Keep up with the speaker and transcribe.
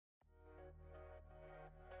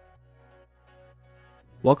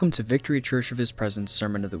Welcome to Victory Church of His Presence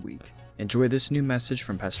Sermon of the Week. Enjoy this new message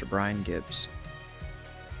from Pastor Brian Gibbs.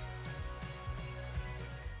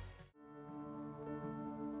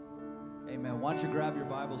 Amen. Why don't you grab your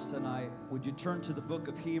Bibles tonight? Would you turn to the book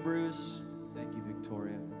of Hebrews? Thank you,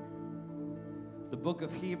 Victoria. The book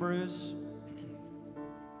of Hebrews.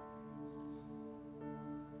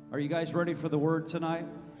 Are you guys ready for the word tonight?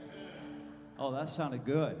 Oh, that sounded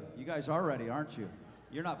good. You guys are ready, aren't you?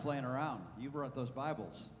 You're not playing around. You brought those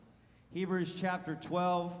Bibles. Hebrews chapter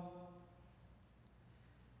 12.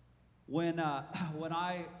 When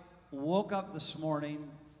I woke up this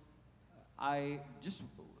morning, I just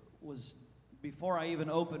was, before I even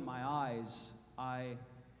opened my eyes, I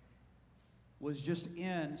was just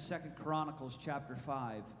in 2 Chronicles chapter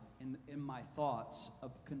 5 in my thoughts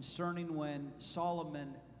concerning when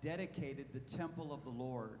Solomon dedicated the temple of the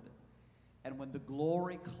Lord. And when the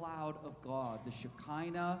glory cloud of God, the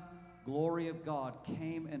Shekinah glory of God,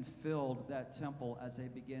 came and filled that temple as they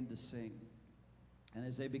began to sing and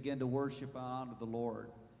as they began to worship and honor the Lord.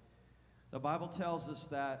 The Bible tells us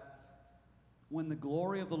that when the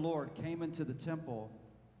glory of the Lord came into the temple,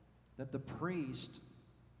 that the priests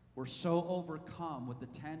were so overcome with the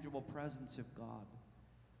tangible presence of God,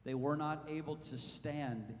 they were not able to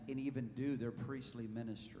stand and even do their priestly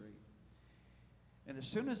ministry. And as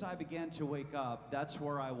soon as I began to wake up, that's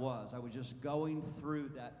where I was. I was just going through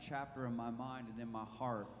that chapter in my mind and in my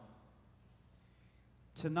heart.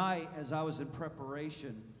 Tonight, as I was in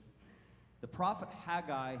preparation, the prophet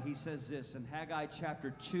Haggai, he says this in Haggai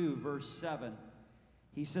chapter 2, verse 7.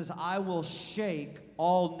 He says, I will shake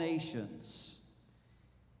all nations,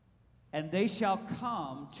 and they shall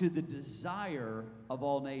come to the desire of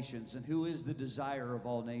all nations. And who is the desire of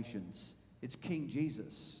all nations? It's King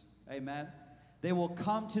Jesus. Amen. They will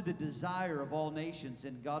come to the desire of all nations.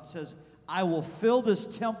 And God says, I will fill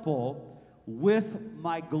this temple with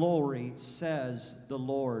my glory, says the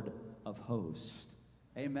Lord of hosts.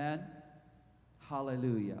 Amen.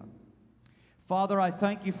 Hallelujah. Father, I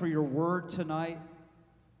thank you for your word tonight.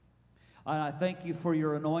 And I thank you for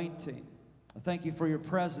your anointing. I thank you for your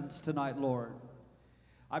presence tonight, Lord.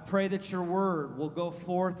 I pray that your word will go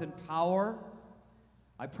forth in power.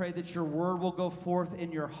 I pray that your word will go forth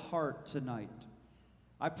in your heart tonight.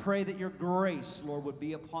 I pray that your grace, Lord, would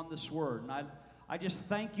be upon this word. And I just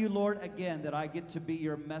thank you, Lord, again, that I get to be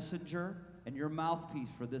your messenger and your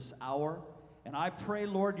mouthpiece for this hour. And I pray,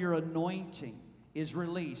 Lord, your anointing is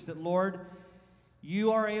released. That, Lord,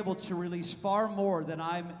 you are able to release far more than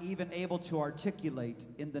I'm even able to articulate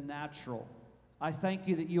in the natural. I thank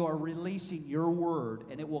you that you are releasing your word,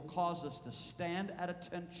 and it will cause us to stand at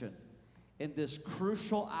attention in this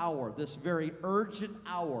crucial hour, this very urgent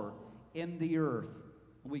hour in the earth.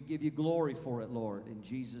 We give you glory for it, Lord, in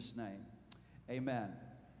Jesus' name. Amen.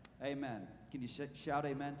 Amen. Can you shout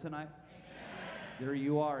amen tonight? Amen. There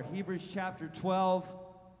you are. Hebrews chapter 12.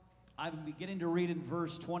 I'm beginning to read in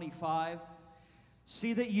verse 25.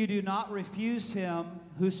 See that you do not refuse him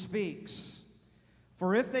who speaks.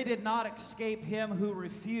 For if they did not escape him who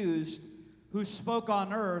refused, who spoke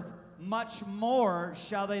on earth, much more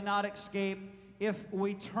shall they not escape if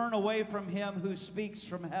we turn away from him who speaks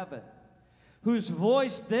from heaven, whose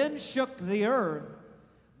voice then shook the earth,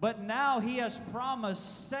 but now he has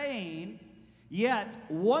promised, saying, yet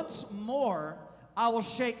once more I will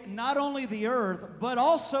shake not only the earth, but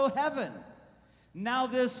also heaven. Now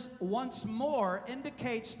this once more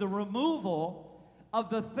indicates the removal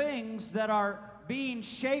of the things that are being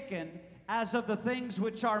shaken as of the things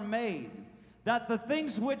which are made, that the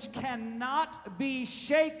things which cannot be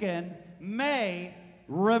shaken may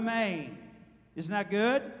remain. Isn't that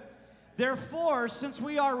good? Therefore, since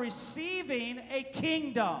we are receiving a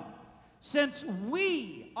kingdom, since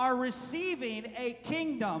we are receiving a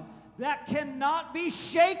kingdom that cannot be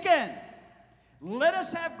shaken, let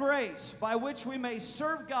us have grace by which we may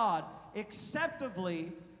serve God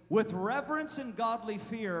acceptably with reverence and godly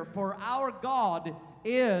fear, for our God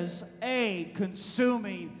is a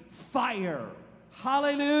consuming fire.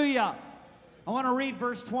 Hallelujah. I want to read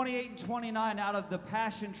verse 28 and 29 out of the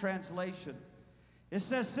Passion Translation. It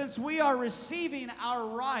says, since we are receiving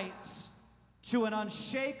our rights to an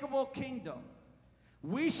unshakable kingdom,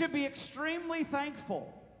 we should be extremely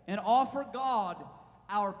thankful and offer God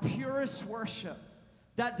our purest worship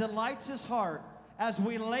that delights his heart as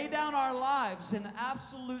we lay down our lives in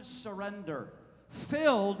absolute surrender,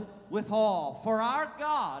 filled with awe. For our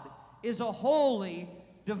God is a holy,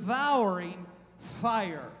 devouring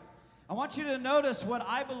fire. I want you to notice what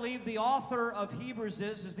I believe the author of Hebrews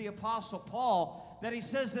is the Apostle Paul, that he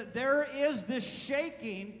says that there is this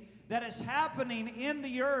shaking that is happening in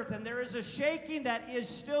the earth, and there is a shaking that is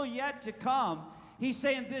still yet to come. He's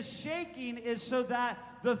saying this shaking is so that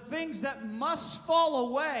the things that must fall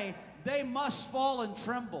away, they must fall and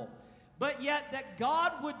tremble. But yet that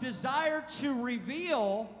God would desire to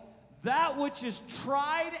reveal that which is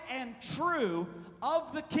tried and true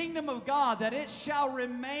of the kingdom of God, that it shall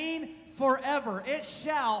remain forever. It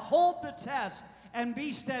shall hold the test and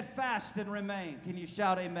be steadfast and remain. Can you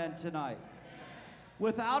shout amen tonight?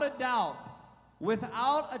 Without a doubt,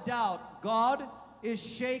 God is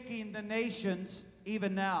shaking the nations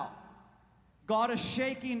even now. God is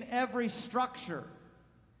shaking every structure.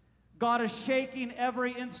 God is shaking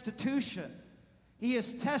every institution. He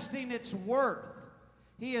is testing its worth.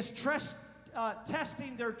 He is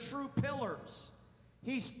testing their true pillars.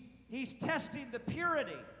 He's testing the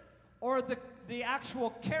purity or the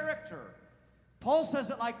actual character. Paul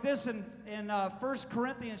says it like this in 1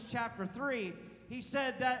 Corinthians chapter 3. He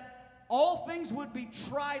said that all things would be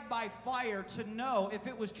tried by fire to know if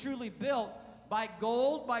it was truly built by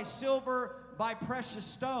gold, by silver, by precious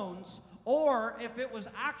stones, or if it was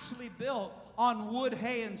actually built on wood,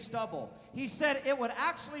 hay, and stubble. He said it would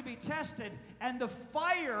actually be tested, and the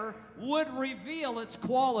fire would reveal its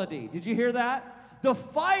quality. Did you hear that? The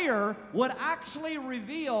fire would actually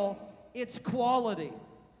reveal its quality.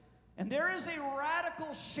 And there is a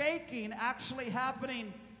radical shaking actually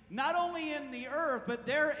happening not only in the earth, but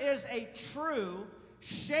there is a true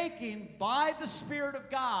shaking by the Spirit of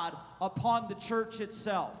God upon the church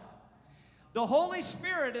itself. The Holy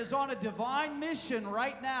Spirit is on a divine mission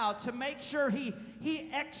right now to make sure He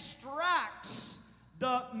extracts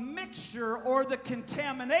the mixture or the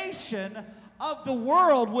contamination of the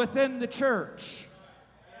world within the church.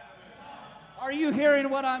 Are you hearing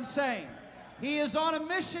what I'm saying? He is on a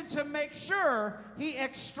mission to make sure He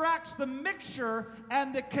extracts the mixture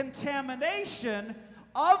and the contamination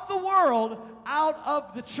of the world out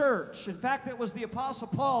of the church. In fact, it was the Apostle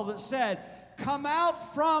Paul that said, "Come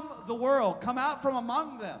out from the world. Come out from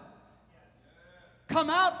among them.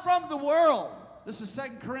 Come out from the world." This is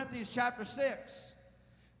 2 Corinthians chapter 6.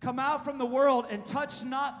 "Come out from the world and touch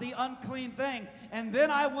not the unclean thing, and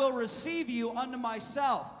then I will receive you unto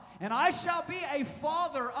myself. And I shall be a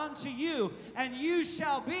father unto you, and you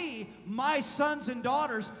shall be my sons and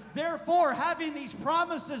daughters. Therefore, having these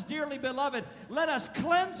promises, dearly beloved, let us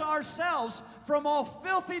cleanse ourselves from all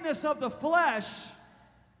filthiness of the flesh,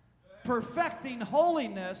 perfecting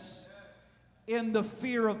holiness in the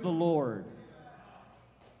fear of the Lord."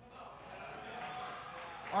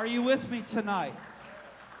 Are you with me tonight?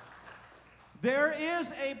 There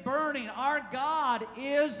is a burning. Our God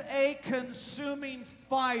is a consuming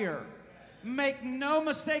fire. Make no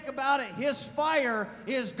mistake about it. His fire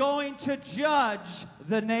is going to judge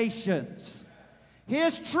the nations.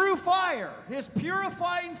 His true fire, His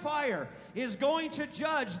purifying fire, is going to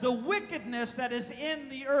judge the wickedness that is in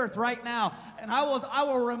the earth right now. And I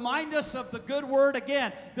will remind us of the good word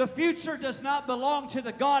again. The future does not belong to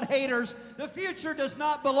the God haters. The future does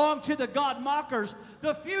not belong to the God mockers.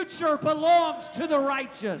 The future belongs to the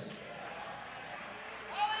righteous.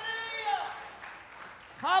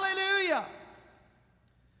 Hallelujah! Hallelujah!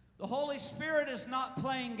 The Holy Spirit is not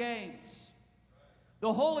playing games.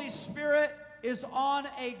 The Holy Spirit is on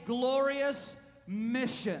a glorious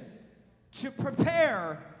mission to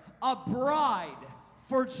prepare a bride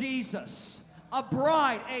for Jesus. A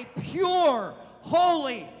bride, a pure,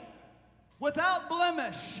 holy, without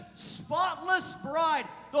blemish, spotless bride.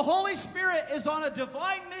 The Holy Spirit is on a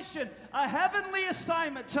divine mission, a heavenly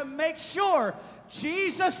assignment to make sure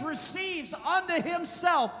Jesus receives unto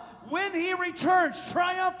Himself when He returns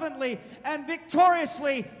triumphantly and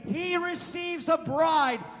victoriously. He receives a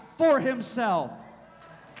bride for Himself.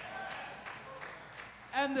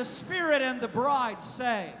 And the Spirit and the bride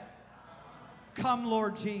say, "Come,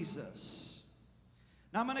 Lord Jesus."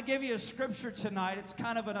 Now, I'm going to give you a scripture tonight. It's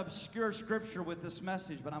kind of an obscure scripture with this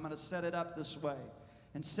message, but I'm going to set it up this way.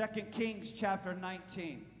 In 2 Kings chapter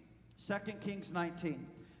 19. 2 Kings 19.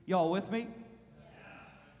 Y'all with me?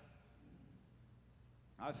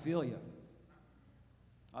 I feel you.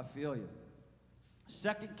 I feel you.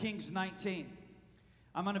 2 Kings 19.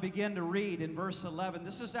 I'm going to begin to read in verse 11.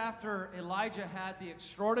 This is after Elijah had the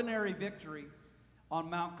extraordinary victory on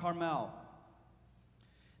Mount Carmel.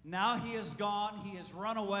 Now he is gone. He has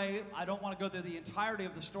run away. I don't want to go through the entirety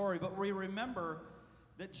of the story, but we remember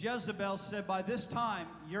that Jezebel said, "By this time,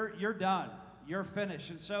 you're done. You're finished."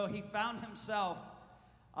 And so he found himself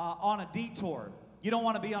on a detour. You don't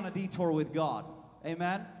want to be on a detour with God.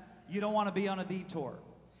 Amen? You don't want to be on a detour.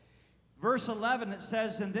 Verse 11, it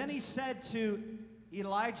says, "And then he said to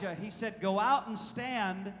Elijah," he said, "Go out and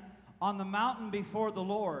stand on the mountain before the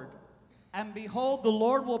Lord, and behold, the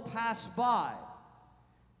Lord will pass by."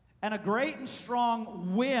 and a great and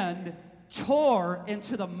strong wind tore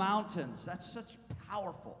into the mountains. That's such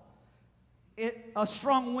powerful. A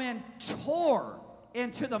strong wind tore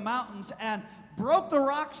into the mountains and broke the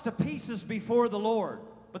rocks to pieces before the Lord.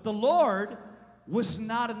 But the Lord was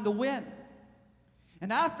not in the wind.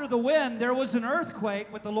 And after the wind, there was an earthquake,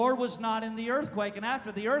 but the Lord was not in the earthquake. And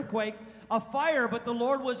after the earthquake, a fire, but the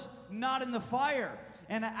Lord was not in the fire.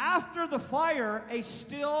 And after the fire, a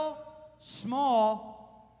still,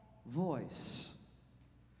 small voice.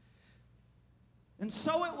 And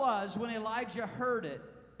so it was when Elijah heard it,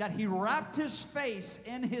 that he wrapped his face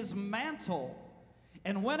in his mantle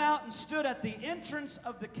and went out and stood at the entrance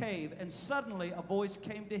of the cave. And suddenly a voice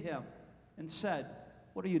came to him and said,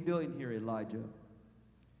 "What are you doing here, Elijah?"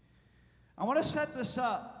 I want to set this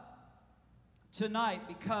up tonight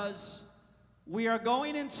because we are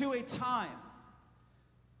going into a time.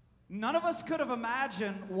 None of us could have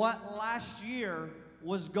imagined what last year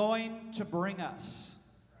was going to bring us.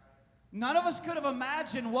 None of us could have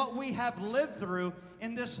imagined what we have lived through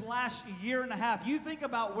in this last year and a half. You think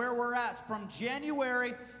about where we're at from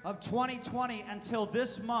January of 2020 until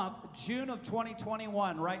this month, June of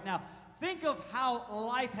 2021, right now. Think of how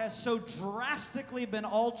life has so drastically been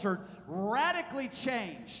altered, radically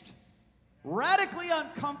changed, radically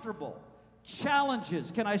uncomfortable.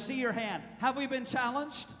 Challenges. Can I see your hand? Have we been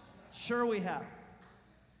challenged? Sure we have.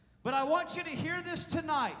 But I want you to hear this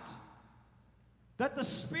tonight, that the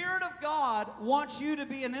Spirit of God wants you to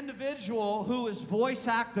be an individual who is voice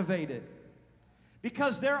activated.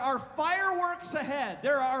 Because there are fireworks ahead.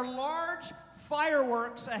 There are large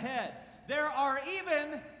fireworks ahead. There are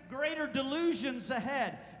even greater delusions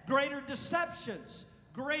ahead, greater deceptions,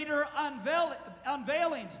 greater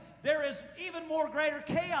unveilings. There is even more greater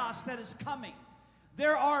chaos that is coming.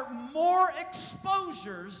 There are more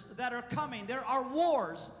exposures that are coming. There are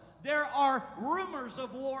wars. There are rumors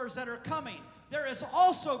of wars that are coming. There is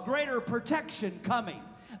also greater protection coming.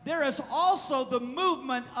 There is also the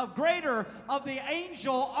movement of greater of the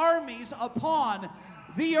angel armies upon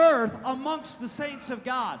the earth amongst the saints of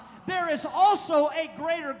God. There is also a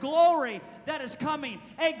greater glory that is coming,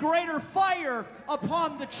 a greater fire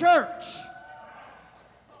upon the church.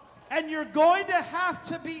 And you're going to have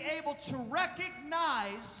to be able to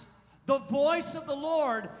recognize the voice of the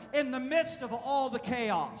Lord in the midst of all the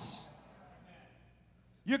chaos.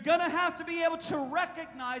 You're going to have to be able to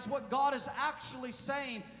recognize what God is actually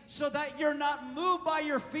saying so that you're not moved by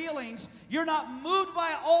your feelings. You're not moved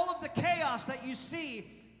by all of the chaos that you see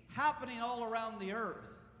happening all around the earth.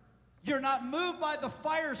 You're not moved by the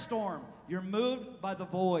firestorm. You're moved by the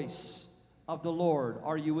voice of the Lord.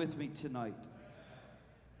 Are you with me tonight?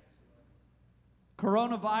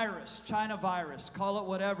 Coronavirus, China virus, call it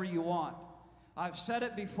whatever you want. I've said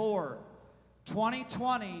it before.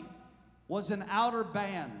 2020 was an outer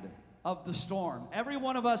band of the storm. Every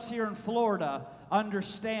one of us here in Florida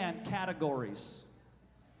understand categories.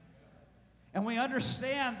 And we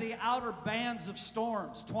understand the outer bands of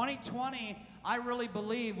storms. 2020, I really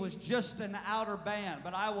believe, was just an outer band.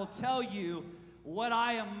 But I will tell you what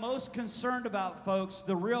I am most concerned about, folks.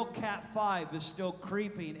 The real Cat 5 is still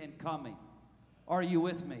creeping and coming. Are you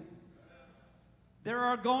with me? There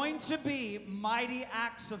are going to be mighty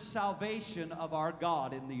acts of salvation of our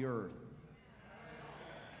God in the earth.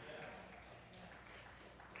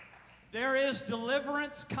 There is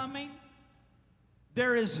deliverance coming.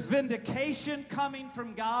 There is vindication coming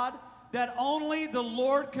from God that only the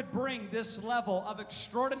Lord could bring this level of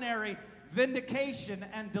extraordinary vindication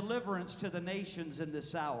and deliverance to the nations in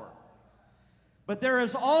this hour. But there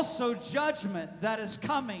is also judgment that is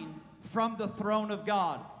coming from the throne of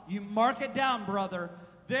God. You mark it down, brother.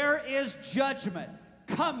 There is judgment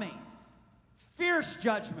coming. Fierce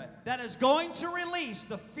judgment that is going to release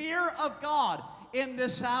the fear of God in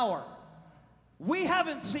this hour. We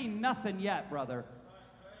haven't seen nothing yet, brother.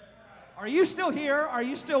 Are you still here? Are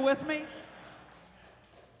you still with me?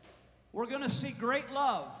 We're going to see great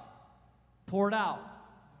love poured out.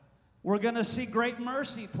 We're going to see great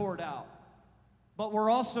mercy poured out. But we're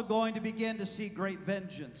also going to begin to see great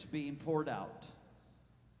vengeance being poured out.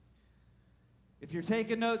 If you're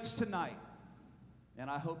taking notes tonight, and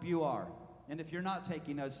I hope you are, and if you're not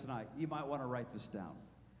taking notes tonight, you might want to write this down.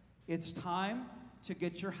 It's time to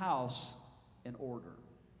get your house in order.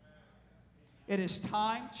 It is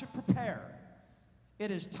time to prepare.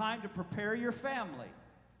 It is time to prepare your family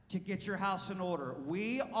to get your house in order.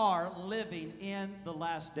 We are living in the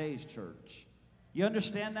last days, church. You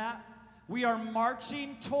understand that? We are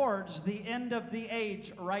marching towards the end of the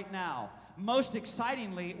age right now. Most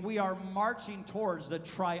excitingly, we are marching towards the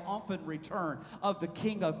triumphant return of the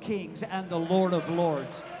King of Kings and the Lord of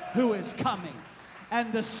Lords, who is coming.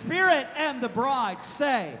 And the Spirit and the bride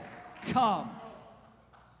say, come.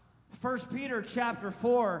 1 Peter chapter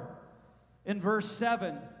 4 in verse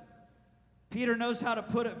 7, Peter knows how to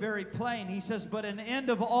put it very plain. He says, but an end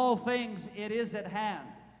of all things it is at hand.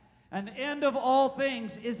 An end of all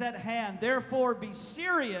things is at hand. Therefore be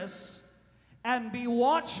serious and be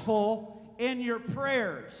watchful in your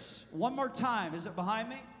prayers. One more time. Is it behind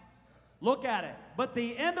me? Look at it. But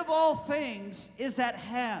the end of all things is at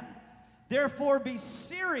hand. Therefore be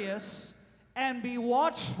serious and be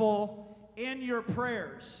watchful in your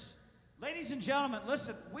prayers. Ladies and gentlemen,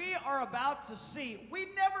 listen, we are about to see. We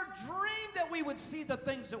never dreamed that we would see the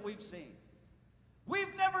things that we've seen.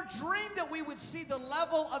 We've never dreamed that we would see the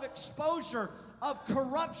level of exposure of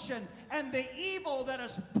corruption and the evil that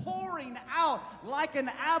is pouring out like an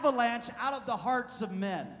avalanche out of the hearts of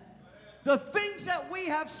men. The things that we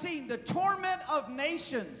have seen, the torment of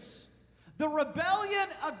nations, the rebellion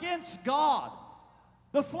against God,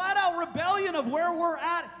 the flat-out rebellion of where we're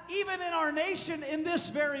at, even in our nation in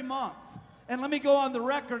this very month. And let me go on the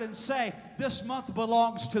record and say, this month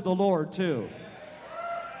belongs to the Lord too.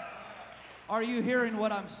 Are you hearing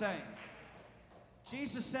what I'm saying?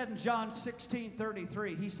 Jesus said in John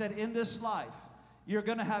 16:33, he said, in this life, you're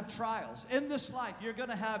going to have trials. In this life, you're going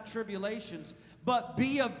to have tribulations. But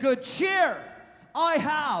be of good cheer. I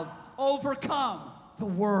have overcome the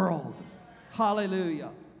world. Hallelujah.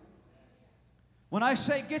 When I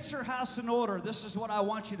say get your house in order, this is what I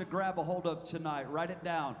want you to grab a hold of tonight. Write it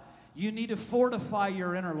down. You need to fortify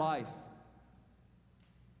your inner life.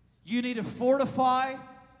 You need to fortify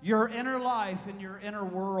your inner life and your inner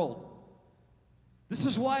world. This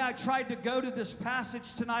is why I tried to go to this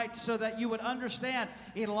passage tonight, so that you would understand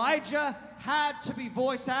Elijah had to be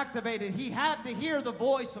voice activated. He had to hear the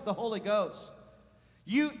voice of the Holy Ghost.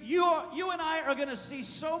 You and I are going to see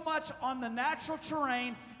so much on the natural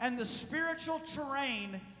terrain and the spiritual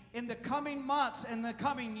terrain in the coming months and the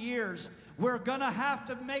coming years. We're going to have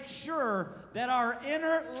to make sure that our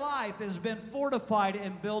inner life has been fortified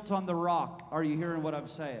and built on the rock. Are you hearing what I'm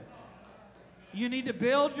saying? You need to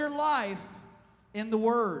build your life in the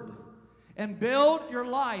Word and build your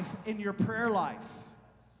life in your prayer life.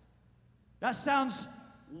 That sounds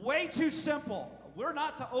way too simple. We're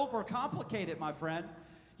not to overcomplicate it, my friend.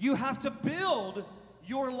 You have to build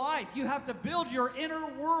your life. You have to build your inner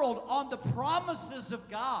world on the promises of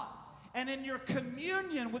God and in your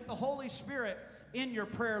communion with the Holy Spirit in your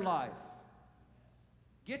prayer life.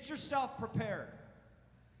 Get yourself prepared.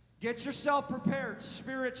 Get yourself prepared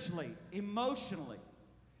spiritually, emotionally,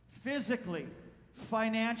 physically,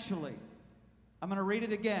 financially. I'm going to read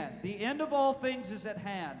it again. The end of all things is at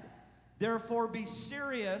hand. Therefore be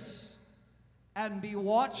serious and be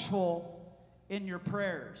watchful in your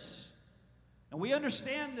prayers. And we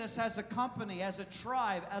understand this as a company, as a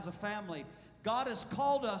tribe, as a family. God has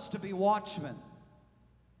called us to be watchmen.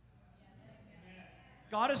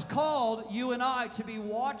 God has called you and I to be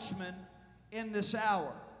watchmen in this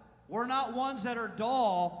hour. We're not ones that are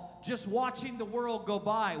dull, just watching the world go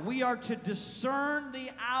by. We are to discern the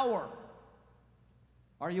hour.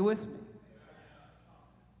 Are you with me?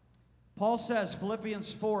 Paul says,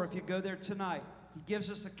 Philippians 4, if you go there tonight, he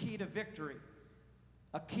gives us a key to victory.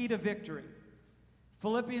 A key to victory.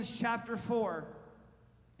 Philippians chapter 4,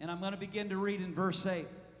 and I'm going to begin to read in verse 8.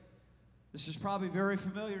 This is probably very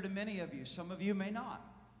familiar to many of you. Some of you may not.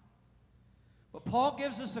 But Paul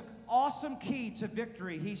gives us an awesome key to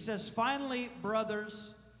victory. He says, finally,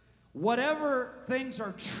 brothers, whatever things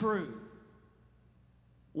are true,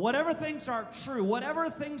 whatever things are true, whatever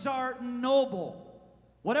things are noble,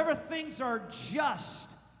 whatever things are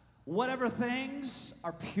just, whatever things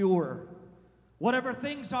are pure, whatever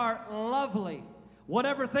things are lovely,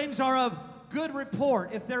 whatever things are of good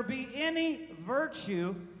report, if there be any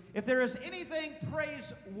virtue, if there is anything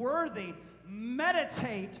praiseworthy,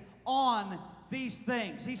 meditate on these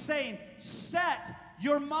things. He's saying, set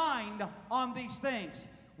your mind on these things.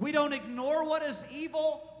 We don't ignore what is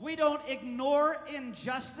evil. We don't ignore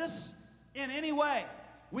injustice in any way.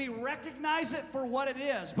 We recognize it for what it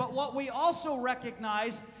is. But what we also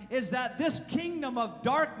recognize is that this kingdom of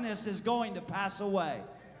darkness is going to pass away.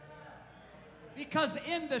 Because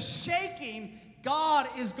in the shaking, God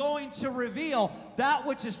is going to reveal that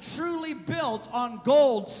which is truly built on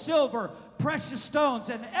gold, silver, precious stones,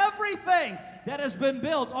 and everything that has been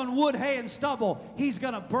built on wood, hay, and stubble. He's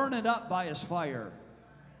going to burn it up by his fire.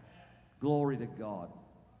 Glory to God.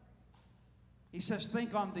 He says,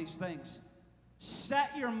 think on these things.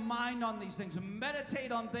 Set your mind on these things.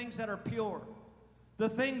 Meditate on things that are pure, the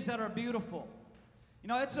things that are beautiful. You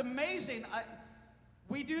know, it's amazing.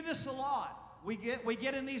 We do this a lot. We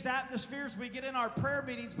get in these atmospheres, we get in our prayer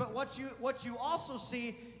meetings, but what you also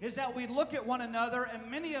see is that we look at one another,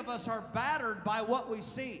 and many of us are battered by what we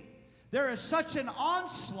see. There is such an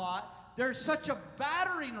onslaught, there's such a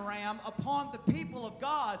battering ram upon the people of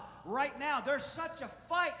God right now. There's such a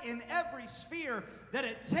fight in every sphere that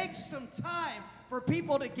it takes some time for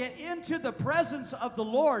people to get into the presence of the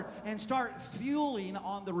Lord and start fueling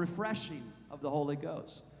on the refreshing of the Holy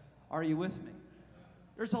Ghost. Are you with me?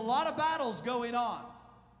 There's a lot of battles going on.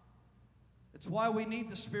 It's why we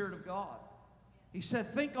need the Spirit of God. He said,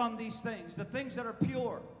 think on these things, the things that are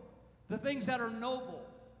pure, the things that are noble,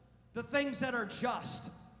 the things that are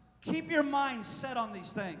just. Keep your mind set on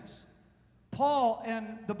these things. Paul,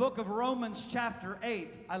 in the book of Romans chapter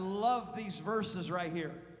 8, I love these verses right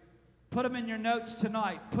here. Put them in your notes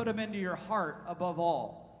tonight. Put them into your heart above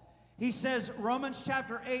all. He says, Romans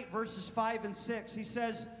chapter 8, verses 5 and 6, he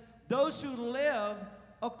says, those who live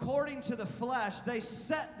according to the flesh, they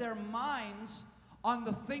set their minds on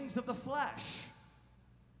the things of the flesh.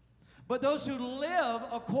 But those who live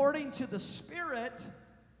according to the Spirit,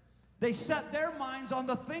 they set their minds on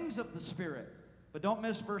the things of the Spirit. But don't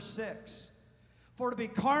miss verse 6. For to be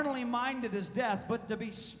carnally minded is death, but to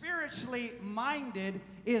be spiritually minded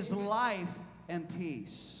is life and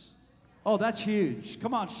peace. Oh, that's huge.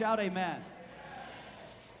 Come on, shout amen.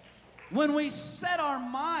 When we set our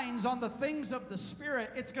minds on the things of the Spirit,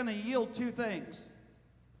 it's going to yield two things: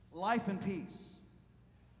 life and peace.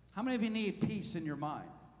 How many of you need peace in your mind?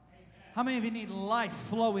 How many of you need life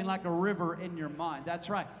flowing like a river in your mind? That's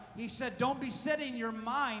right. He said, don't be setting your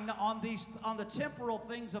mind on the temporal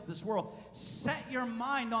things of this world. Set your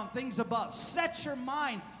mind on things above. Set your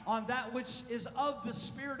mind on that which is of the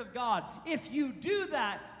Spirit of God. If you do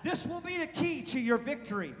that, this will be the key to your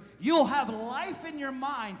victory. You'll have life in your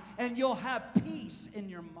mind, and you'll have peace in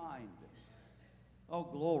your mind. Oh,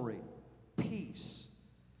 glory. Peace.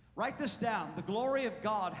 Write this down. The glory of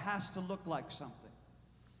God has to look like something.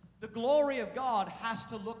 The glory of God has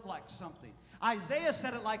to look like something. Isaiah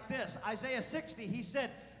said it like this. Isaiah 60, he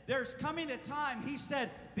said, there's coming a time, he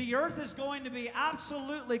said, the earth is going to be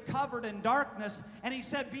absolutely covered in darkness. And he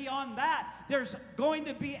said, beyond that, there's going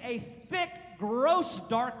to be a thick, gross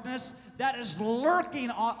darkness that is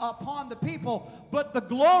lurking upon the people. But the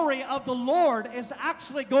glory of the Lord is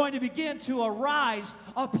actually going to begin to arise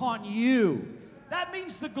upon you. That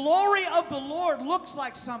means the glory of the Lord looks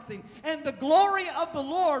like something, and the glory of the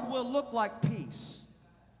Lord will look like peace.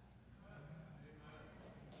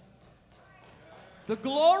 The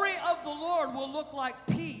glory of the Lord will look like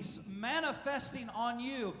peace manifesting on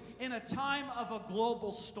you in a time of a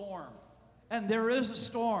global storm. And there is a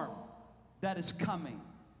storm that is coming.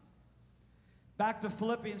 Back to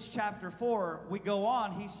Philippians chapter 4, we go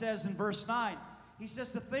on. He says in verse 9, he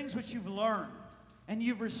says, the things which you've learned and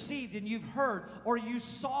you've received and you've heard, or you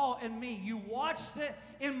saw in me, you watched it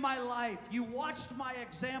in my life, you watched my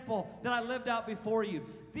example that I lived out before you.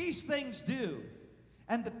 These things do,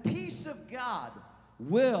 and the peace of God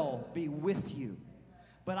will be with you.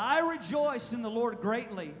 But I rejoiced in the Lord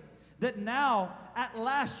greatly that now at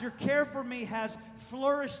last your care for me has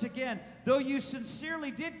flourished again. Though you sincerely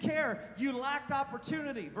did care, you lacked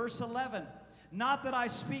opportunity. Verse 11, not that I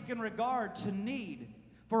speak in regard to need,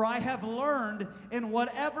 for I have learned in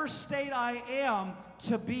whatever state I am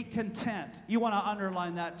to be content. You want to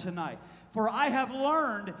underline that tonight. For I have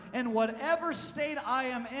learned in whatever state I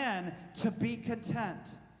am in to be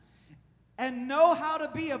content. And know how to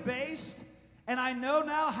be abased, and I know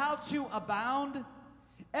now how to abound.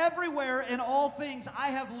 Everywhere in all things I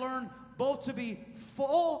have learned both to be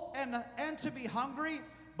full and to be hungry,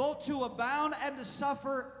 both to abound and to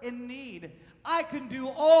suffer in need. I can do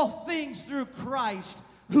all things through Christ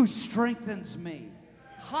who strengthens me.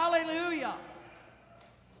 Hallelujah.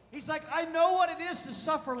 He's like, I know what it is to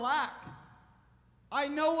suffer lack. I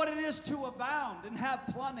know what it is to abound and have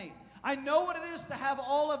plenty. I know what it is to have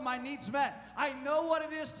all of my needs met. I know what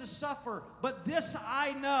it is to suffer. But this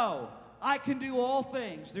I know, I can do all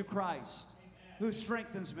things through Christ who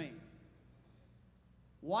strengthens me.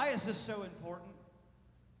 Why is this so important?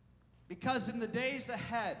 Because in the days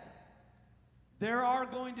ahead, there are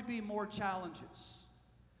going to be more challenges.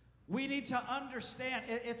 We need to understand,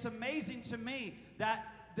 it's amazing to me that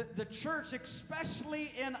the church,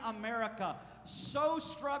 especially in America, so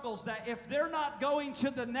struggles that if they're not going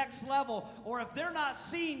to the next level, or if they're not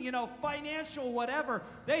seeing, financial whatever,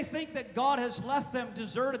 they think that God has left them,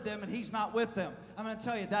 deserted them, and He's not with them. I'm going to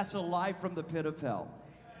tell you, that's a lie from the pit of hell.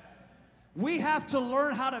 We have to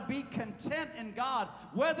learn how to be content in God,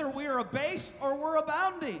 whether we're abased or we're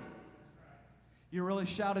abounding. You're really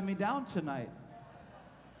shouting me down tonight.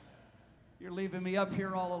 You're leaving me up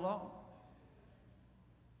here all alone.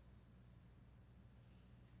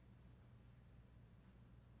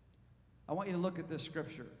 I want you to look at this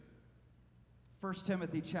scripture. 1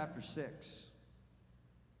 Timothy chapter 6.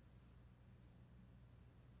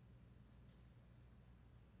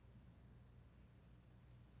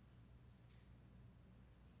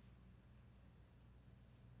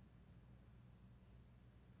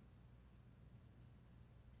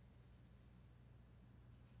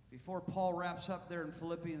 Before Paul wraps up there in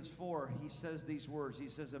Philippians 4, he says these words. He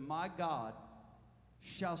says, "And my God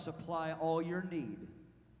shall supply all your need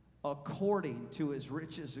according to his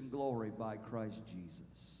riches and glory by Christ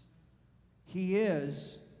Jesus." He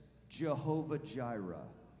is Jehovah Jireh,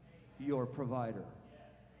 your provider.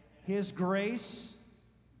 His grace,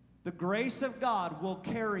 the grace of God will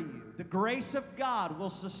carry you. The grace of God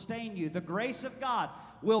will sustain you. The grace of God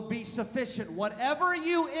will be sufficient. Whatever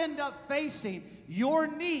you end up facing, your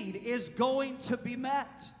need is going to be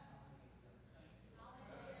met.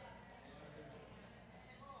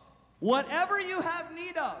 Whatever you have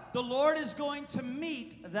need of, the Lord is going to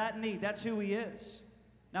meet that need. That's who he is.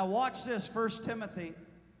 Now watch this, 1 Timothy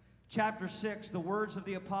chapter 6, the words of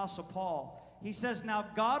the Apostle Paul. He says, "Now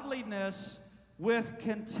godliness with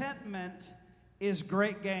contentment is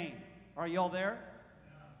great gain." Are y'all there?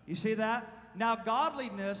 You see that? Now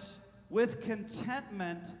godliness with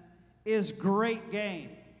contentment is great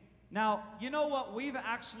gain. Now, you know what we've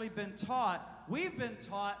actually been taught? We've been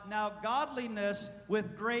taught now godliness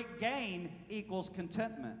with great gain equals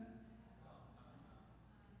contentment.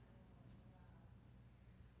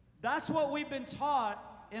 That's what we've been taught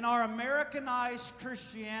in our Americanized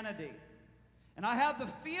Christianity. And I have the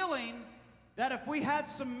feeling that if we had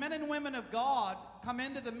some men and women of God come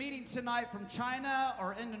into the meeting tonight from China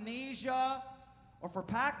or Indonesia or from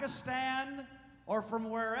Pakistan or from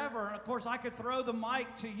wherever, and of course I could throw the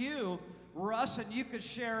mic to you, Russ, and you could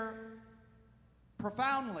share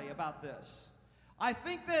profoundly about this. I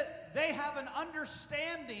think that they have an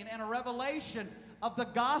understanding and a revelation of the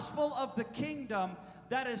gospel of the kingdom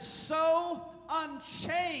that is so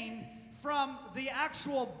unchained from the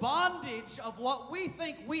actual bondage of what we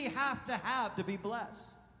think we have to be blessed.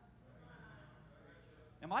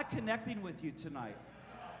 Am I connecting with you tonight?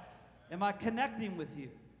 Am I connecting with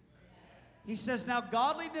you? He says, now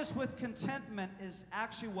godliness with contentment is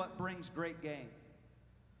actually what brings great gain.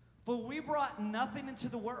 For we brought nothing into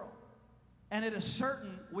the world, and it is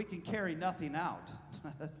certain we can carry nothing out.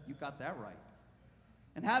 You got that right.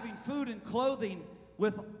 And having food and clothing,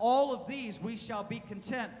 with all of these we shall be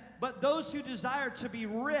content. But those who desire to be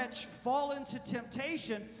rich fall into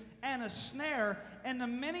temptation and a snare, and the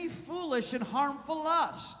many foolish and harmful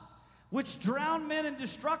lusts, which drown men in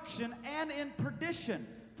destruction and in perdition.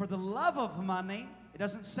 For the love of money, it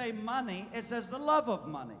doesn't say money, it says the love of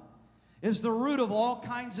money, is the root of all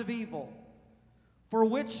kinds of evil, for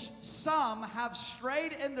which some have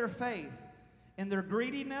strayed in their faith, in their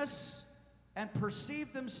greediness, and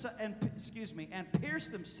and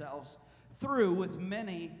pierced themselves through with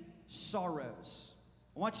many sorrows.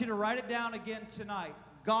 I want you to write it down again tonight.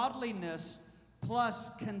 Godliness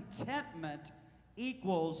plus contentment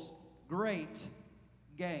equals great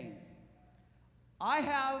gain. I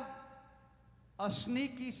have a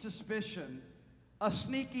sneaky suspicion, a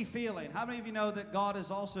sneaky feeling. How many of you know that God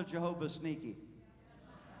is also Jehovah Sneaky?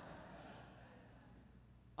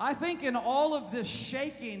 I think in all of this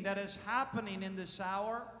shaking that is happening in this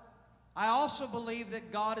hour, I also believe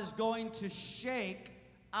that God is going to shake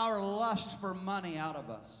our lust for money out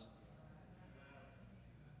of us.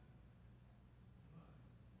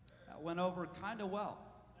 That went over kind of well.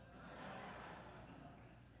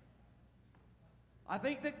 I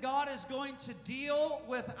think that God is going to deal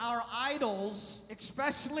with our idols,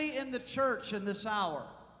 especially in the church in this hour.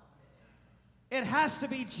 It has to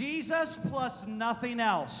be Jesus plus nothing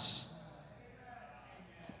else.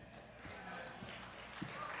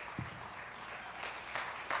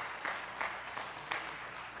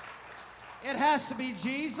 It has to be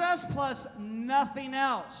Jesus plus nothing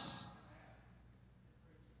else.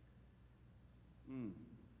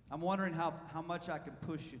 I'm wondering how much I can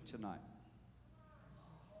push you tonight.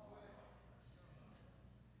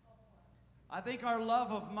 I think our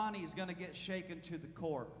love of money is going to get shaken to the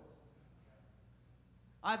core.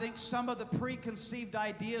 I think some of the preconceived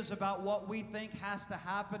ideas about what we think has to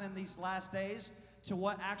happen in these last days to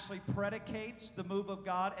what actually predicates the move of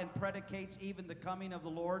God and predicates even the coming of the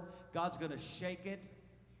Lord, God's going to shake it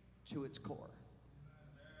to its core.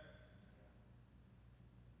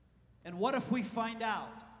 And what if we find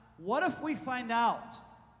out? What if we find out?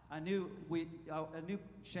 I knew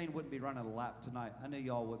Shane wouldn't be running a lap tonight. I knew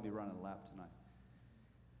y'all wouldn't be running a lap tonight.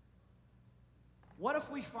 What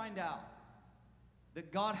if we find out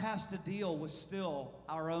that God has to deal with still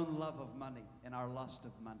our own love of money and our lust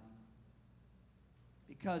of money?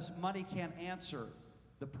 Because money can't answer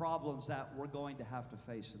the problems that we're going to have to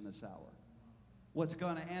face in this hour. What's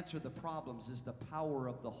going to answer the problems is the power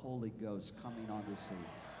of the Holy Ghost coming on the scene.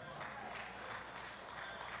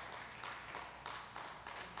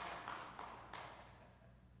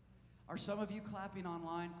 Are some of you clapping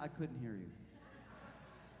online? I couldn't hear you.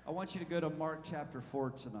 I want you to go to Mark chapter 4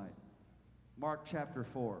 tonight. Mark chapter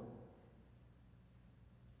 4.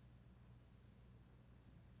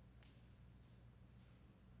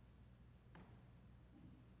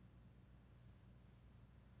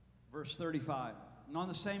 Verse 35. And on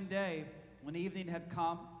the same day, when evening had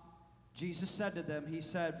come, Jesus said to them, he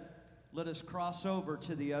said, let us cross over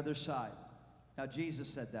to the other side. Now, Jesus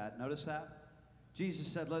said that. Notice that? Jesus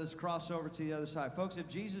said, let us cross over to the other side. Folks, if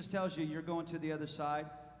Jesus tells you you're going to the other side,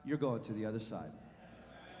 you're going to the other side.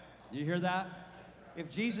 You hear that? If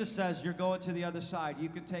Jesus says you're going to the other side, you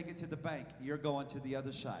can take it to the bank. You're going to the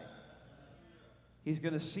other side. He's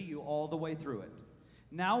going to see you all the way through it.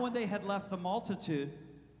 Now, when they had left the multitude,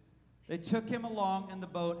 they took him along in the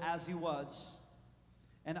boat as he was,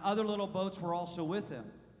 and other little boats were also with him.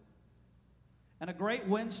 And a great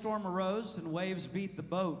windstorm arose, and waves beat the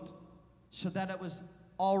boat, so that it was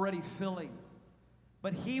already filling.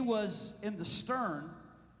 But he was in the stern,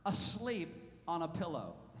 asleep on a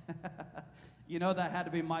pillow. You know that had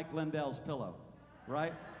to be Mike Lindell's pillow,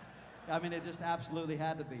 right? I mean, it just absolutely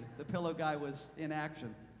had to be. The pillow guy was in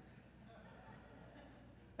action.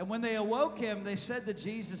 And when they awoke him, they said to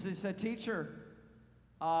Jesus, they said, Teacher,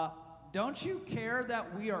 don't you care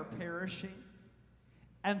that we are perishing?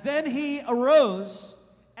 And then he arose,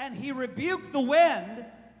 and he rebuked the wind,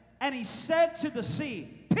 and he said to the sea,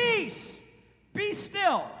 Peace, be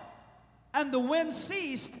still. And the wind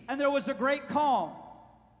ceased, and there was a great calm.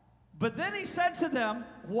 But then he said to them,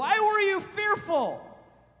 Why were you fearful?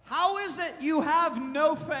 How is it you have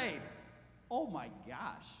no faith? Oh my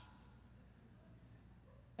gosh.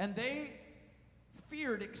 And they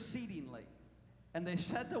feared exceedingly. And they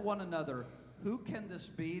said to one another, Who can this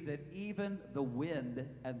be that even the wind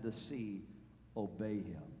and the sea obey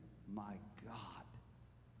him? My God.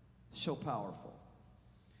 So powerful.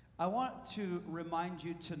 I want to remind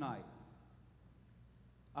you tonight.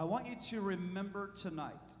 I want you to remember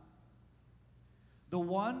tonight the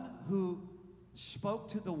one who spoke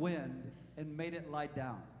to the wind and made it lie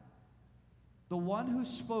down. The one who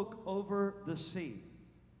spoke over the sea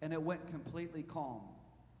and it went completely calm.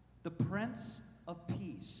 The Prince of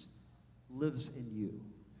Peace lives in you.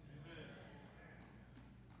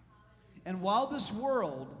 And while this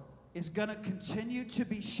world is going to continue to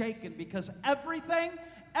be shaken, because everything,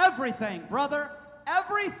 brother,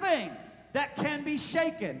 everything that can be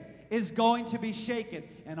shaken is going to be shaken.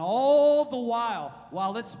 And all the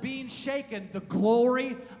while it's being shaken, the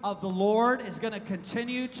glory of the Lord is going to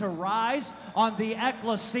continue to rise on the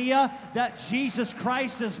ecclesia that Jesus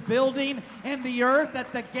Christ is building in the earth,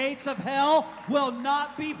 that the gates of hell will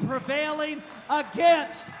not be prevailing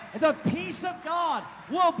against. The peace of God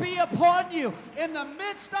will be upon you in the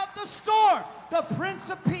midst of the storm. The Prince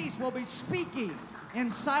of Peace will be speaking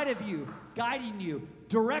inside of you, guiding you,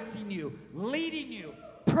 directing you, leading you,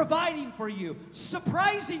 providing for you,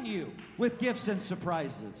 surprising you with gifts and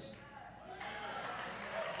surprises.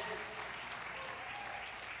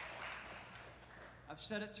 I've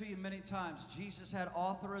said it to you many times. Jesus had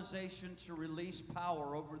authorization to release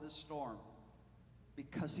power over the storm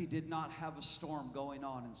because he did not have a storm going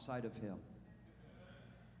on inside of him.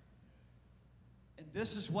 And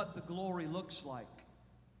this is what the glory looks like.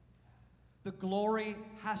 The glory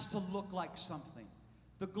has to look like something.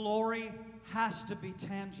 The glory has to be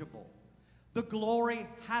tangible. The glory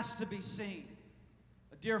has to be seen.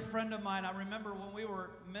 A dear friend of mine, I remember when we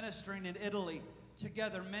were ministering in Italy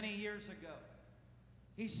together many years ago,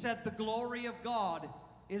 he said the glory of God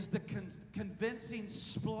is the convincing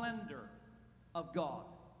splendor of God.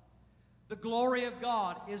 The glory of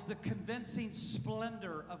God is the convincing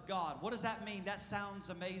splendor of God. What does that mean? That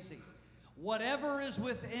sounds amazing. Whatever is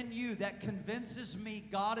within you that convinces me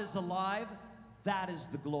God is alive, that is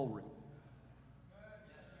the glory.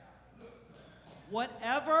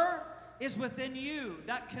 Whatever is within you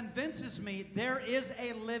that convinces me there is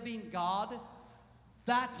a living God,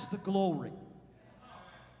 that's the glory.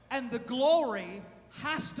 And the glory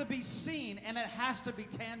has to be seen and it has to be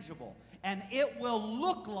tangible. And it will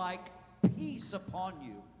look like peace upon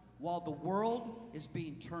you while the world is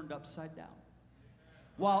being turned upside down.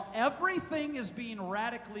 While everything is being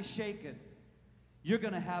radically shaken, you're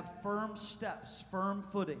going to have firm steps, firm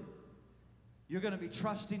footing. You're going to be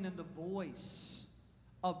trusting in the voice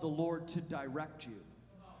of the Lord to direct you.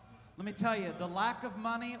 Let me tell you, the lack of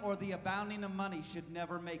money or the abounding of money should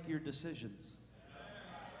never make your decisions.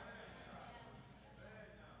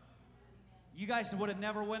 You guys would have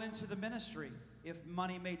never went into the ministry if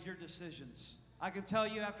money made your decisions. I can tell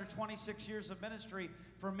you after 26 years of ministry,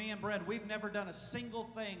 for me and Brent, we've never done a single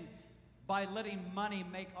thing by letting money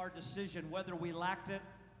make our decision, whether we lacked it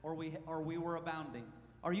or we were abounding.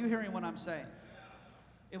 Are you hearing what I'm saying?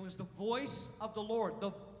 It was the voice of the Lord.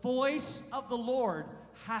 The voice of the Lord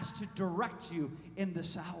has to direct you in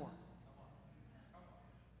this hour.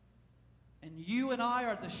 And you and I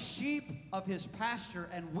are the sheep of his pasture,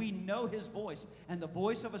 and we know his voice. And the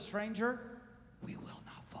voice of a stranger, we will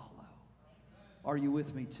not follow. Are you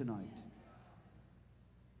with me tonight?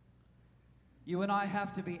 You and I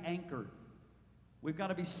have to be anchored. We've got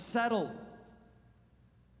to be settled.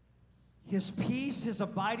 His peace, his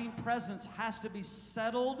abiding presence has to be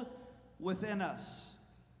settled within us.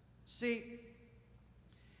 See,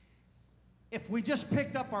 if we just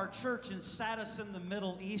picked up our church and sat us in the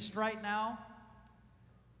Middle East right now,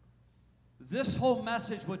 this whole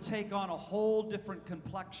message would take on a whole different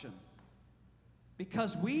complexion.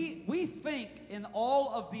 Because we think in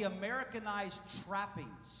all of the Americanized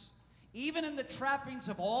trappings, even in the trappings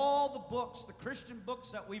of all the books, the Christian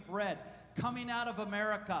books that we've read coming out of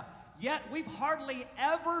America, yet we've hardly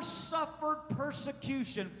ever suffered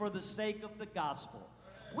persecution for the sake of the gospel.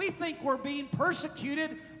 We think we're being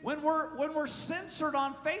persecuted when we're censored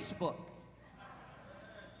on Facebook.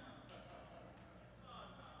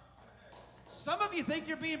 Some of you think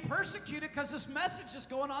you're being persecuted because this message is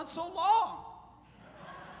going on so long.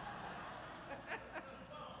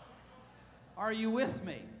 Are you with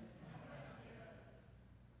me?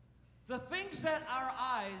 The things that our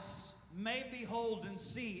eyes may behold and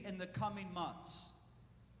see in the coming months,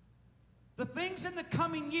 the things in the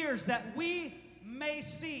coming years that we may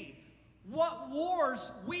see, what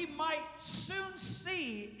wars we might soon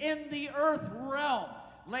see in the earth realm,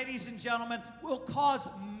 ladies and gentlemen, will cause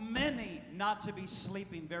many not to be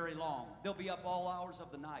sleeping very long. They'll be up all hours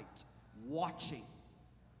of the night watching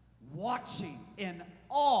in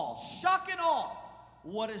awe, shock and awe,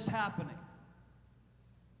 what is happening.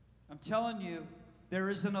 I'm telling you, there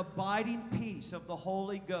is an abiding peace of the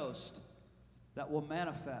Holy Ghost that will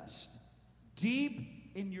manifest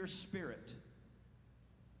deep in your spirit,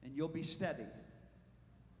 and you'll be steady,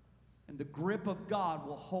 and the grip of God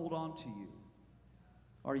will hold on to you.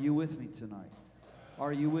 Are you with me tonight?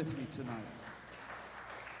 Are you with me tonight?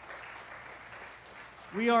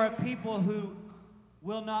 We are a people who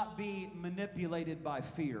will not be manipulated by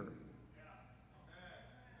fear.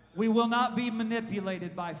 We will not be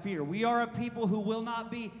manipulated by fear. We are a people who will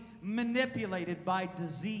not be manipulated by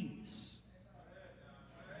disease.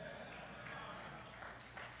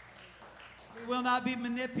 We will not be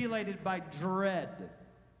manipulated by dread.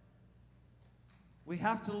 We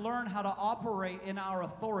have to learn how to operate in our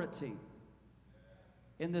authority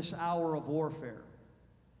in this hour of warfare.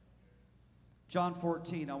 John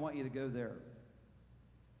 14, I want you to go there.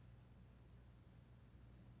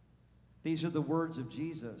 These are the words of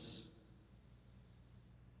Jesus,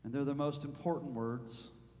 and they're the most important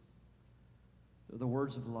words. They're the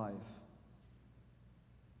words of life.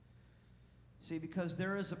 See, because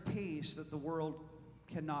there is a peace that the world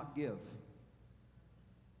cannot give.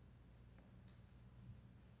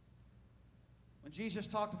 When Jesus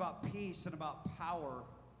talked about peace and about power,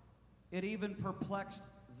 it even perplexed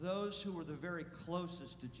those who were the very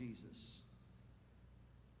closest to Jesus.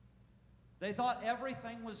 They thought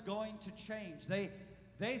everything was going to change. They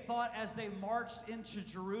thought as they marched into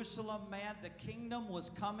Jerusalem, man, the kingdom was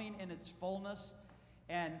coming in its fullness.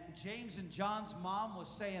 And James and John's mom was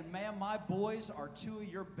saying, man, my boys are two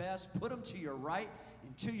of your best. Put them to your right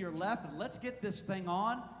and to your left, and let's get this thing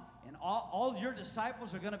on. And all your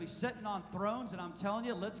disciples are going to be sitting on thrones, and I'm telling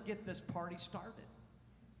you, let's get this party started.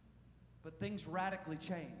 But things radically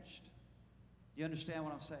changed. You understand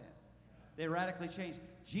what I'm saying? They radically changed.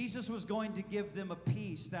 Jesus was going to give them a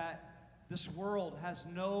peace that this world has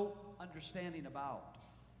no understanding about.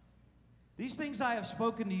 These things I have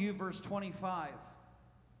spoken to you, verse 25,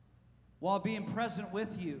 while being present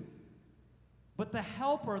with you. But the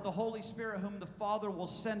Helper, the Holy Spirit, whom the Father will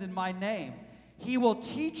send in my name, he will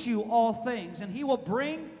teach you all things, and he will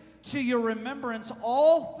bring to your remembrance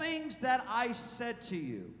all things that I said to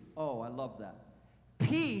you. Oh, I love that.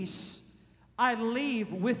 Peace I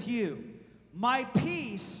leave with you. My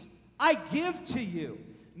peace I give to you.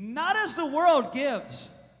 Not as the world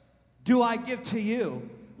gives, do I give to you.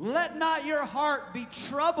 Let not your heart be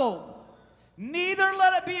troubled, neither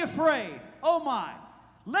let it be afraid. Oh my.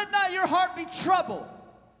 Let not your heart be troubled.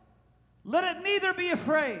 Let it neither be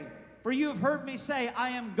afraid. For you have heard me say, I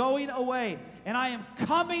am going away, and I am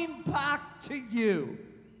coming back to you.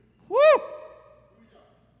 Woo!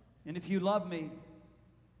 And if you love me,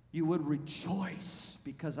 You would rejoice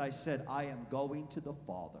because I said, I am going to the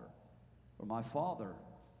Father, for my Father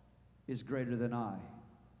is greater than I.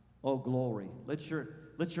 Oh, glory. Let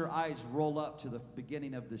your eyes roll up to the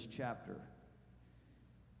beginning of this chapter.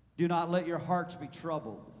 Do not let your hearts be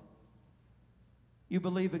troubled. You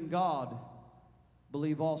believe in God,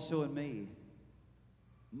 believe also in me.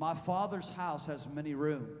 My Father's house has many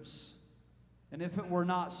rooms, and if it were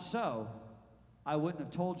not so, I wouldn't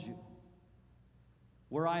have told you.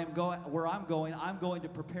 Where I'm going, I'm going to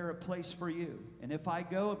prepare a place for you. And if I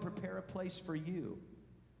go and prepare a place for you,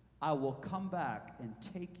 I will come back and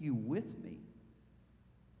take you with me,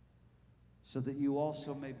 so that you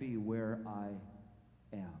also may be where I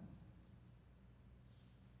am.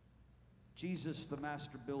 Jesus, the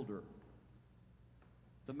master builder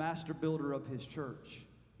of his church,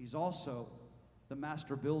 he's also the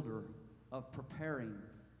master builder of preparing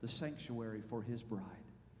the sanctuary for his bride.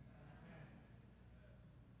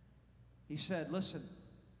 He said, listen,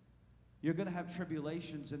 you're going to have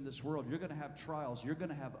tribulations in this world. You're going to have trials. You're going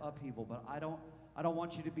to have upheaval. But I don't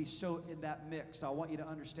want you to be so in that mixed. I want you to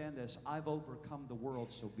understand this. I've overcome the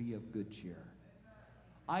world, so be of good cheer.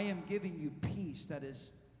 I am giving you peace that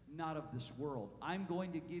is not of this world. I'm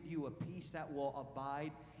going to give you a peace that will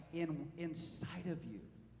abide inside of you,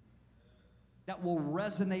 that will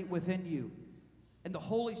resonate within you. And the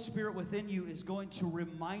Holy Spirit within you is going to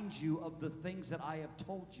remind you of the things that I have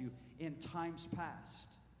told you in times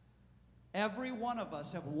past. Every one of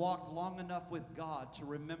us have walked long enough with God to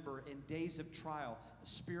remember in days of trial, the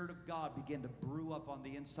Spirit of God began to brew up on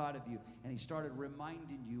the inside of you, and He started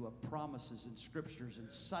reminding you of promises and scriptures, and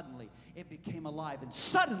suddenly it became alive, and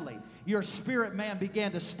suddenly your spirit man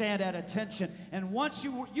began to stand at attention. And once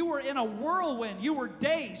you were in a whirlwind, you were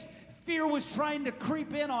dazed. Fear was trying to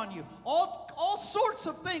creep in on you. All sorts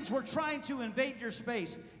of things were trying to invade your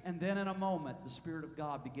space. And then in a moment, the Spirit of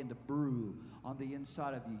God began to brew on the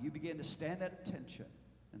inside of you. You began to stand at attention.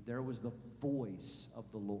 And there was the voice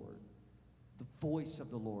of the Lord. The voice of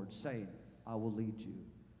the Lord saying, I will lead you.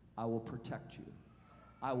 I will protect you.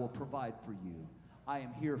 I will provide for you. I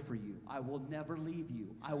am here for you. I will never leave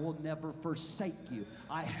you. I will never forsake you.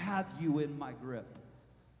 I have you in my grip.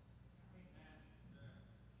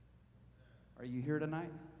 Are you here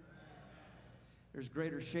tonight? There's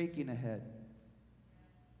greater shaking ahead.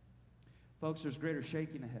 Folks, there's greater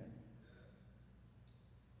shaking ahead.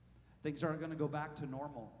 Things aren't going to go back to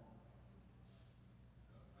normal.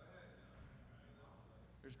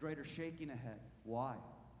 There's greater shaking ahead. Why?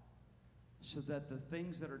 So that the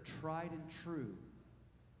things that are tried and true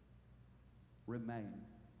remain.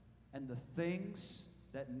 And the things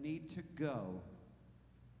that need to go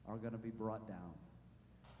are going to be brought down.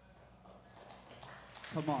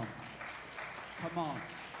 Come on. Come on.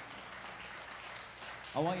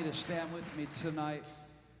 I want you to stand with me tonight.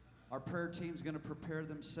 Our prayer team's going to prepare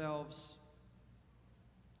themselves.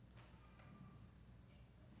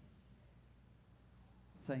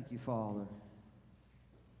 Thank you, Father.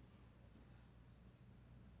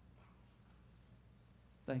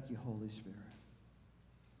 Thank you, Holy Spirit.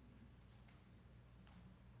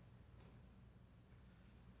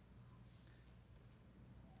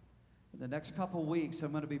 In the next couple weeks,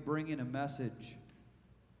 I'm going to be bringing a message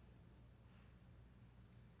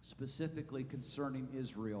specifically concerning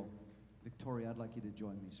Israel. Victoria, I'd like you to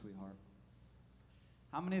join me, sweetheart.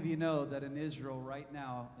 How many of you know that in Israel right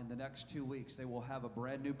now, in the next 2 weeks, they will have a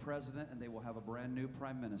brand new president and they will have a brand new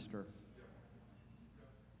prime minister?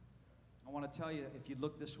 I want to tell you, if you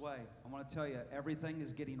look this way, I want to tell you, everything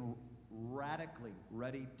is getting radically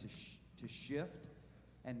ready to shift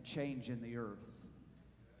and change in the earth.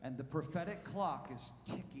 And the prophetic clock is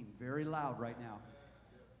ticking very loud right now.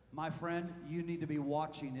 My friend, you need to be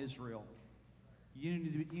watching Israel. You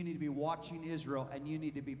need to be watching Israel, and you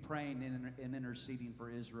need to be praying and interceding for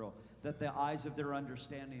Israel, that the eyes of their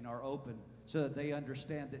understanding are open so that they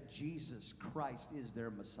understand that Jesus Christ is their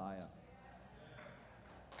Messiah.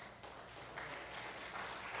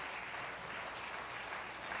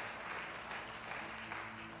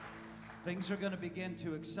 Things are going to begin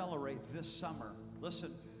to accelerate this summer.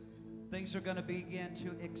 Listen, things are going to begin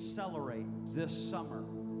to accelerate this summer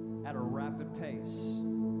at a rapid pace.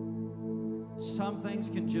 Some things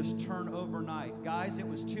can just turn overnight. Guys, it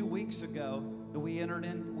was 2 weeks ago that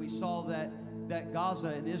we saw that Gaza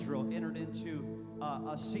and Israel entered into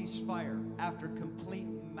a ceasefire after complete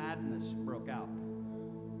madness broke out.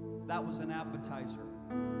 That was an appetizer.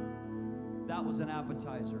 That was an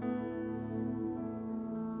appetizer.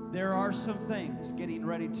 There are some things getting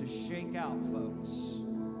ready to shake out, folks.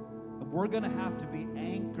 And we're going to have to be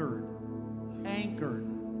anchored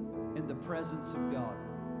in the presence of God.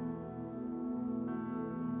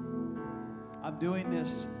 doing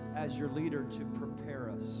this as your leader to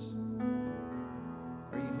prepare us.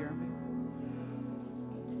 Are you hearing me?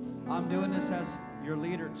 I'm doing this as your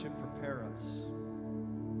leader to prepare us.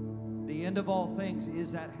 The end of all things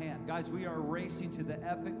is at hand. Guys, we are racing to the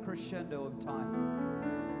epic crescendo of time.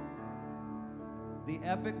 The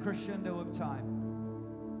epic crescendo of time.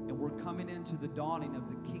 And we're coming into the dawning of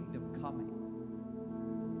the kingdom coming.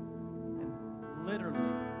 And literally,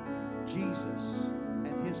 Jesus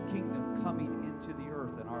and his kingdom coming into the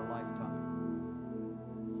earth in our lifetime.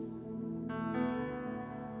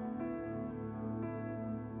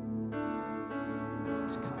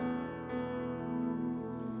 It's coming.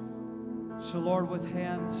 So, Lord, with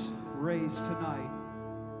hands raised tonight,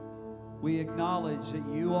 we acknowledge that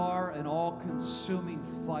you are an all-consuming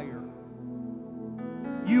fire.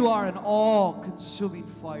 You are an all-consuming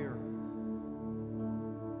fire.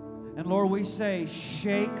 And Lord, we say,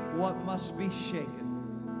 shake what must be shaken.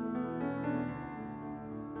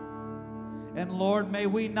 And Lord, may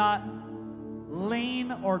we not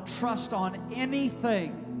lean or trust on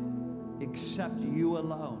anything except you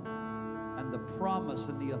alone and the promise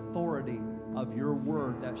and the authority of your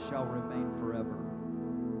word that shall remain forever.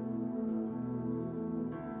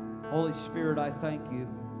 Holy Spirit, I thank you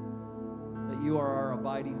that you are our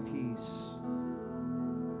abiding peace.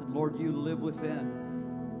 And Lord, you live within.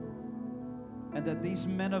 And that these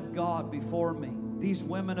men of God before me, these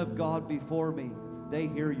women of God before me, they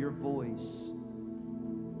hear your voice.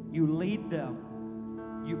 You lead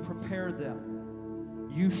them. You prepare them.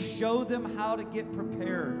 You show them how to get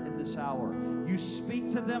prepared in this hour. You speak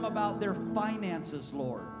to them about their finances,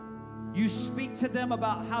 Lord. You speak to them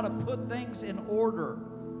about how to put things in order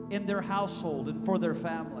in their household and for their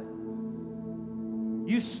family.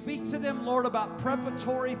 You speak to them, Lord, about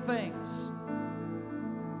preparatory things.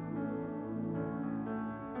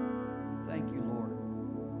 Thank you, Lord.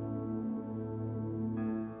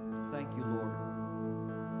 Thank you, Lord.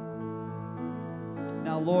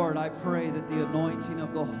 Now, Lord, I pray that the anointing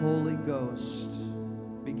of the Holy Ghost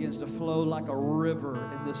begins to flow like a river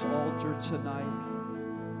in this altar tonight.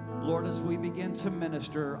 Lord, as we begin to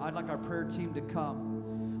minister, I'd like our prayer team to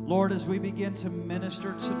come. Lord, as we begin to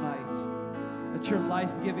minister tonight, that your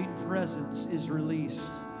life-giving presence is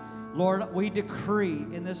released. Lord, we decree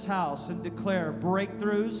in this house and declare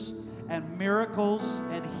breakthroughs and miracles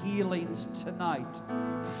and healings tonight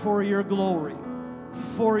for your glory,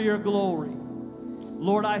 for your glory.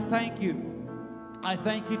 Lord, I thank you. I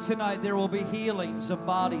thank you tonight there will be healings of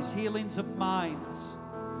bodies, healings of minds,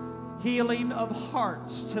 healing of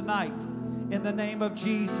hearts tonight in the name of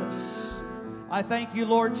Jesus. I thank you,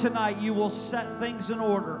 Lord, tonight you will set things in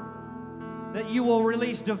order, that you will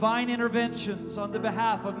release divine interventions on the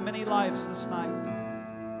behalf of many lives this night.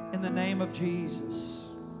 In the name of Jesus.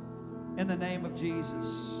 In the name of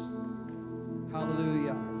Jesus.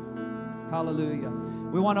 Hallelujah. Hallelujah.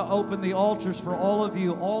 We want to open the altars for all of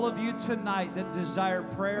you tonight that desire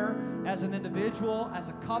prayer as an individual, as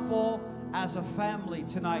a couple, as a family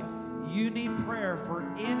tonight. You need prayer for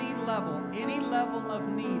any level of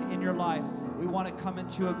need in your life. We want to come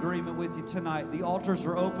into agreement with you tonight. The altars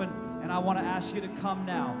are open, and I want to ask you to come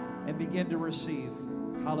now and begin to receive.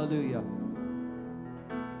 Hallelujah.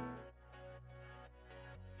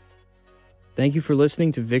 Thank you for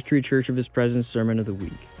listening to Victory Church of His Presence Sermon of the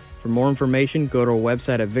Week. For more information, go to our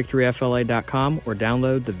website at victoryfla.com or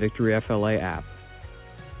download the Victory FLA app.